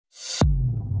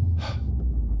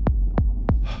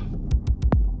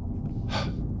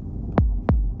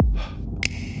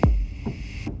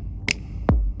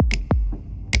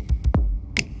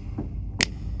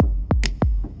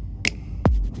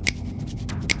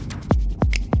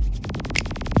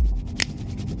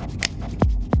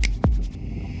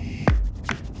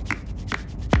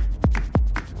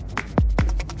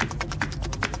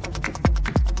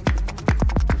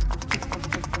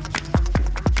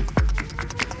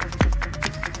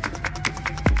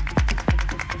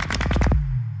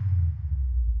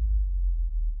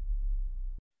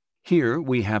Here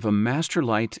we have a master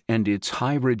light and its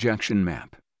high rejection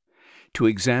map. To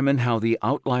examine how the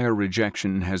outlier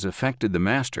rejection has affected the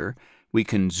master, we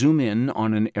can zoom in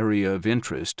on an area of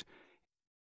interest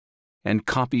and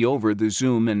copy over the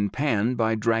zoom and pan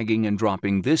by dragging and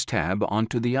dropping this tab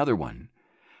onto the other one.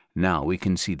 Now we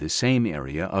can see the same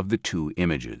area of the two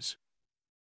images.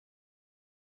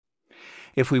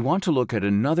 If we want to look at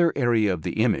another area of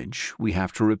the image, we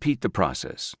have to repeat the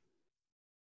process.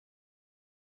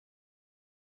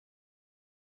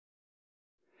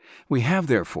 We have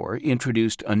therefore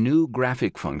introduced a new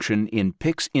graphic function in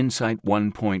PixInsight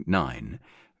 1.9,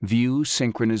 View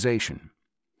Synchronization.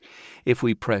 If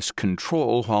we press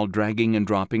Ctrl while dragging and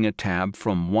dropping a tab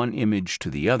from one image to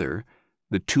the other,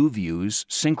 the two views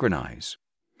synchronize.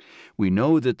 We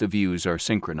know that the views are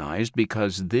synchronized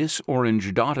because this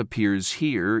orange dot appears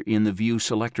here in the View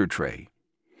Selector tray.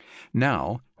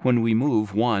 Now, when we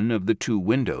move one of the two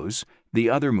windows, the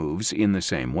other moves in the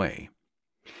same way.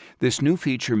 This new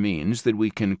feature means that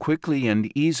we can quickly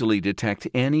and easily detect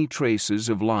any traces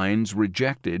of lines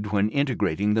rejected when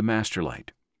integrating the master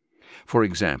light. For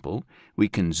example, we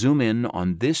can zoom in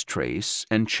on this trace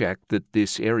and check that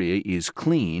this area is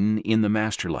clean in the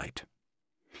master light.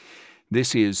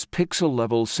 This is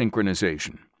pixel-level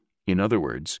synchronization. In other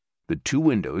words, the two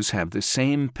windows have the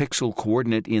same pixel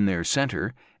coordinate in their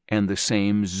center and the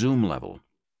same zoom level.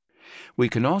 We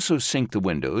can also sync the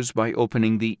windows by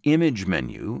opening the Image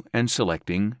menu and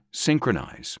selecting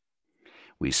Synchronize.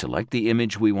 We select the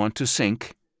image we want to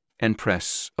sync and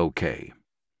press OK.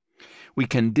 We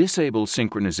can disable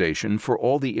synchronization for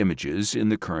all the images in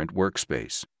the current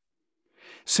workspace.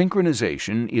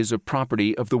 Synchronization is a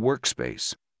property of the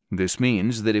workspace. This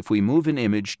means that if we move an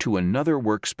image to another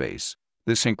workspace,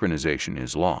 the synchronization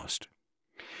is lost.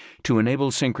 To enable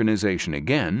synchronization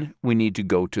again, we need to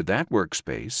go to that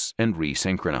workspace and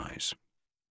resynchronize.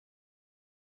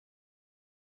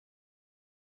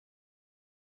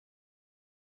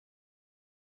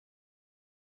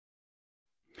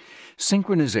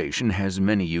 Synchronization has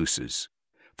many uses.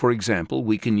 For example,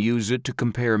 we can use it to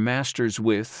compare masters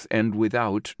with and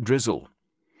without drizzle.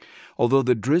 Although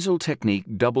the drizzle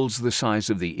technique doubles the size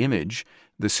of the image,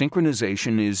 the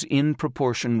synchronization is in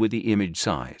proportion with the image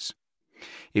size.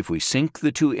 If we sync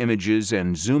the two images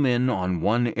and zoom in on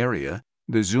one area,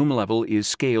 the zoom level is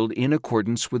scaled in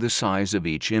accordance with the size of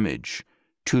each image,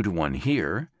 2:1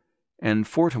 here and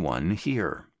 4:1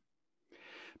 here.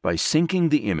 By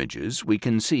syncing the images, we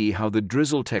can see how the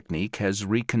drizzle technique has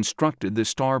reconstructed the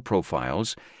star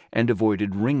profiles and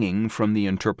avoided ringing from the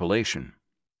interpolation.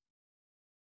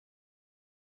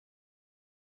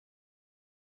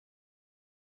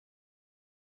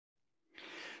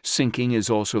 Syncing is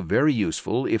also very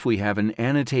useful if we have an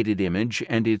annotated image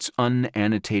and its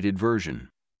unannotated version.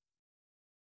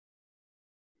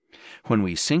 When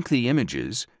we sync the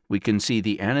images, we can see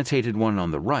the annotated one on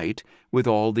the right with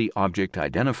all the object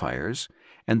identifiers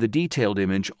and the detailed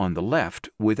image on the left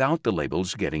without the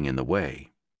labels getting in the way.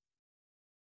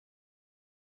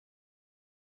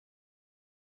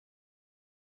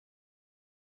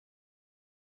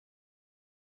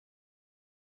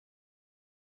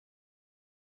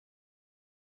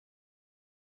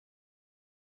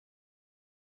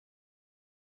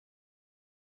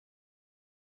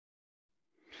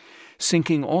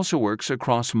 Syncing also works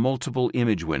across multiple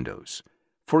image windows.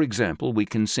 For example, we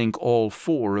can sync all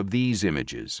 4 of these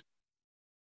images.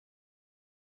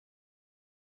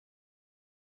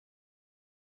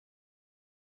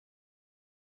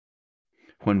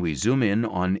 When we zoom in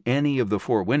on any of the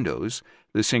 4 windows,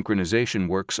 the synchronization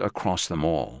works across them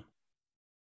all.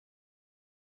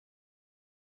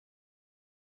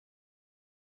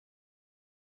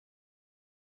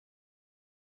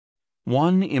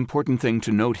 One important thing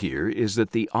to note here is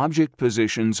that the object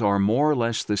positions are more or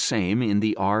less the same in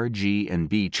the R, G, and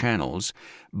B channels,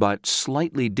 but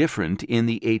slightly different in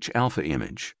the H-alpha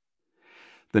image.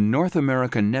 The North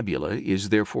American nebula is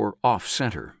therefore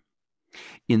off-center.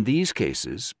 In these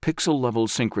cases, pixel-level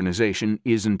synchronization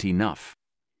isn't enough.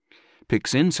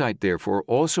 PixInsight therefore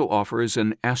also offers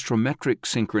an astrometric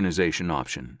synchronization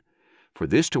option. For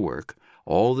this to work,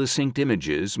 all the synced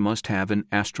images must have an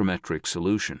astrometric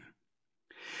solution.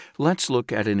 Let's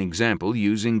look at an example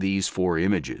using these 4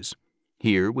 images.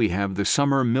 Here we have the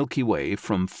summer Milky Way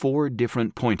from 4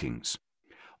 different pointings.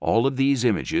 All of these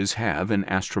images have an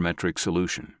astrometric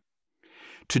solution.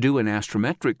 To do an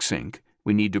astrometric sync,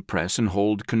 we need to press and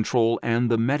hold Ctrl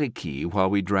and the Meta key while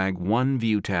we drag one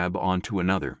view tab onto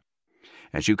another.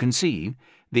 As you can see,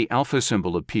 the alpha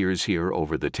symbol appears here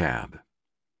over the tab.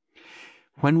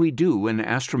 When we do an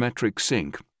astrometric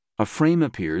sync, A frame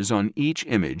appears on each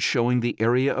image showing the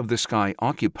area of the sky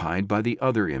occupied by the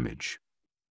other image.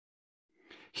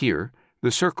 Here,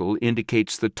 the circle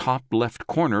indicates the top left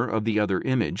corner of the other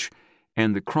image,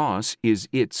 and the cross is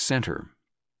its center.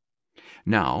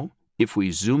 Now, if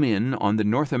we zoom in on the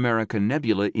North America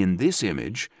nebula in this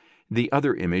image, the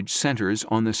other image centers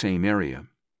on the same area.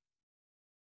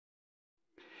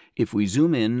 If we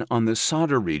zoom in on the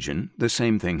solder region, the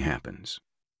same thing happens.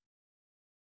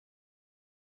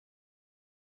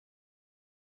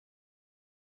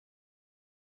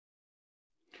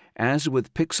 As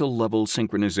with pixel-level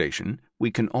synchronization, we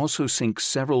can also sync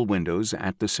several windows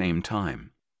at the same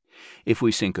time. If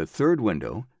we sync a third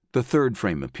window, the third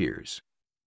frame appears.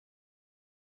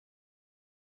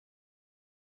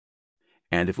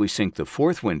 And if we sync the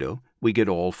fourth window, we get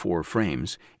all 4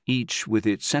 frames, each with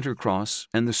its center cross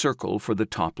and the circle for the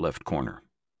top left corner.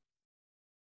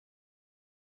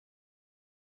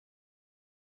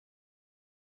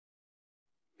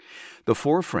 The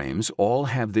 4 frames all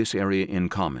have this area in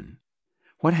common.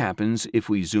 What happens if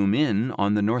we zoom in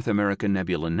on the North America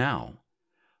nebula now?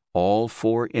 All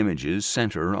 4 images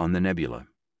center on the nebula.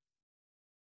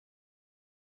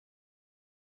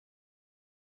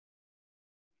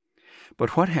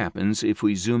 But what happens if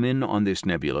we zoom in on this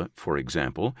nebula, for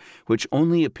example, which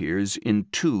only appears in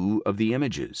 2 of the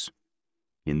images?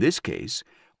 In this case,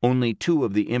 only 2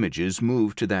 of the images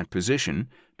move to that position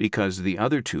because the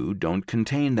other 2 don't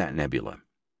contain that nebula.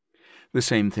 The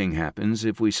same thing happens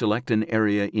if we select an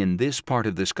area in this part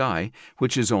of the sky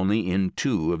which is only in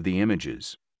 2 of the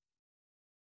images.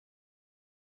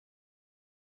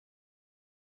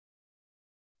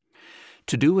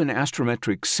 To do an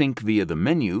astrometric sync via the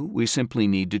menu, we simply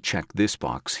need to check this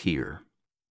box here.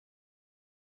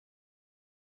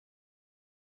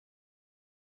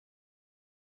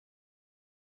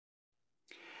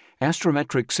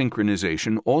 Astrometric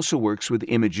synchronization also works with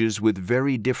images with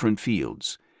very different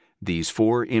fields. These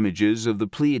 4 images of the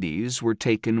Pleiades were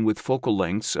taken with focal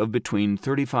lengths of between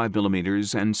 35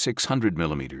 mm and 600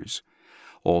 mm.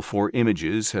 All 4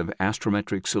 images have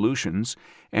astrometric solutions,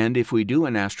 and if we do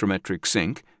an astrometric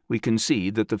sync, we can see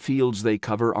that the fields they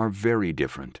cover are very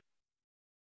different.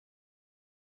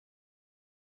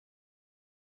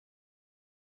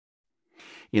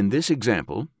 In this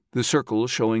example, the circles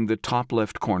showing the top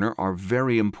left corner are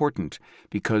very important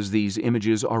because these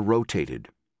images are rotated.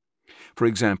 For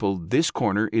example, this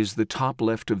corner is the top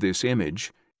left of this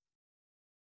image,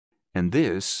 and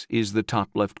this is the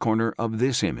top left corner of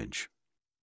this image.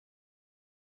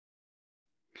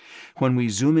 When we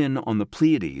zoom in on the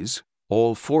Pleiades,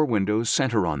 all 4 windows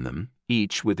center on them,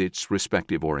 each with its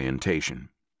respective orientation.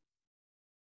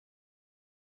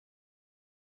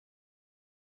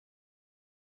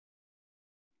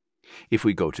 If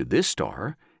we go to this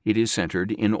star, it is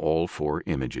centered in all 4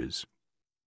 images.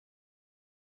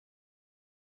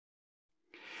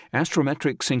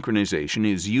 Astrometric synchronization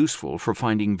is useful for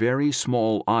finding very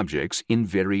small objects in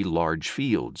very large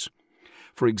fields.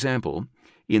 For example,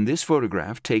 in this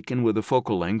photograph taken with a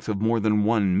focal length of more than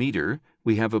 1 meter,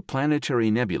 we have a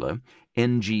planetary nebula,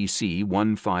 NGC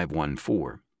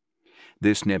 1514.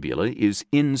 This nebula is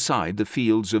inside the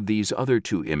fields of these other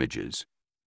 2 images.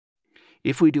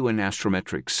 If we do an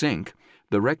astrometric sync,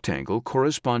 the rectangle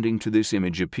corresponding to this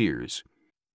image appears.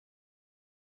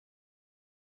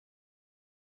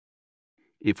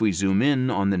 If we zoom in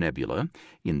on the nebula,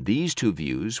 in these 2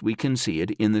 views we can see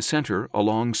it in the center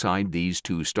alongside these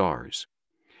 2 stars.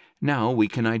 Now we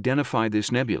can identify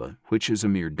this nebula, which is a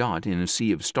mere dot in a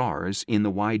sea of stars, in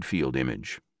the wide field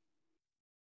image.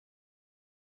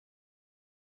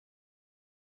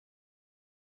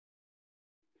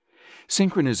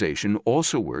 Synchronization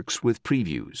also works with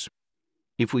previews.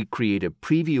 If we create a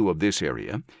preview of this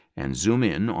area and zoom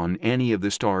in on any of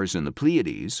the stars in the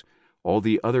Pleiades, all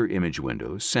the other image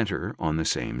windows center on the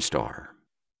same star.